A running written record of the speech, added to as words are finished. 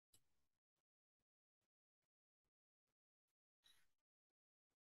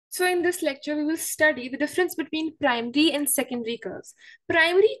So in this lecture, we will study the difference between primary and secondary curves.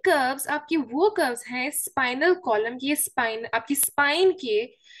 Primary curves आपकी वो curves हैं spinal column की spine आपकी spine के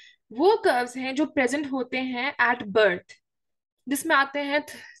वो curves हैं जो present होते हैं at birth, जिसमें आते हैं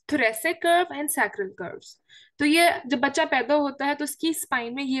thoracic curve and sacral curves. तो ये जब बच्चा पैदा होता है तो उसकी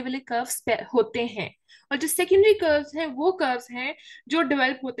spine में ये वाले curves होते हैं, और जो secondary curves हैं वो curves हैं जो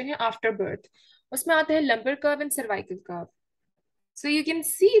develop होते हैं after birth. उसमें आते हैं lumbar curve and cervical curve. So you can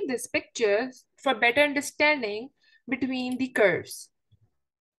see this picture for better understanding between the curves.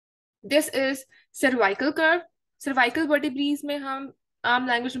 This is cervical curve. Cervical vertebrae में हम आम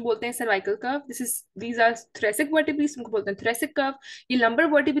लैंग्वेज में बोलते हैं cervical curve. These are thoracic vertebrae, उनको बोलते हैं thoracic curve. ये lumbar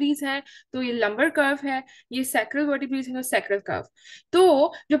vertebrae हैं तो ये lumbar curve है. ये sacral vertebrae हैं तो sacral curve.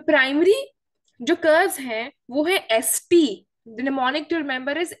 तो जो primary जो curves हैं वो है ST. The mnemonic to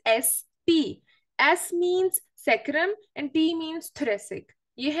remember is ST. S means sacrum and T means thoracic.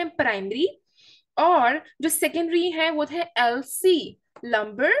 ये है primary. और जो secondary है वो है LC,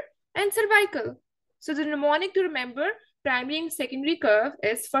 lumbar and cervical. So the mnemonic to remember primary and secondary curve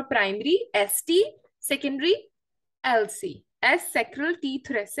is for primary ST, secondary LC. S sacral, T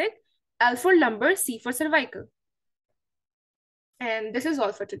thoracic, L for lumbar, C for cervical. And this is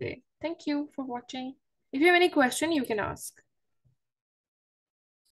all for today. Thank you for watching. If you have any question, you can ask.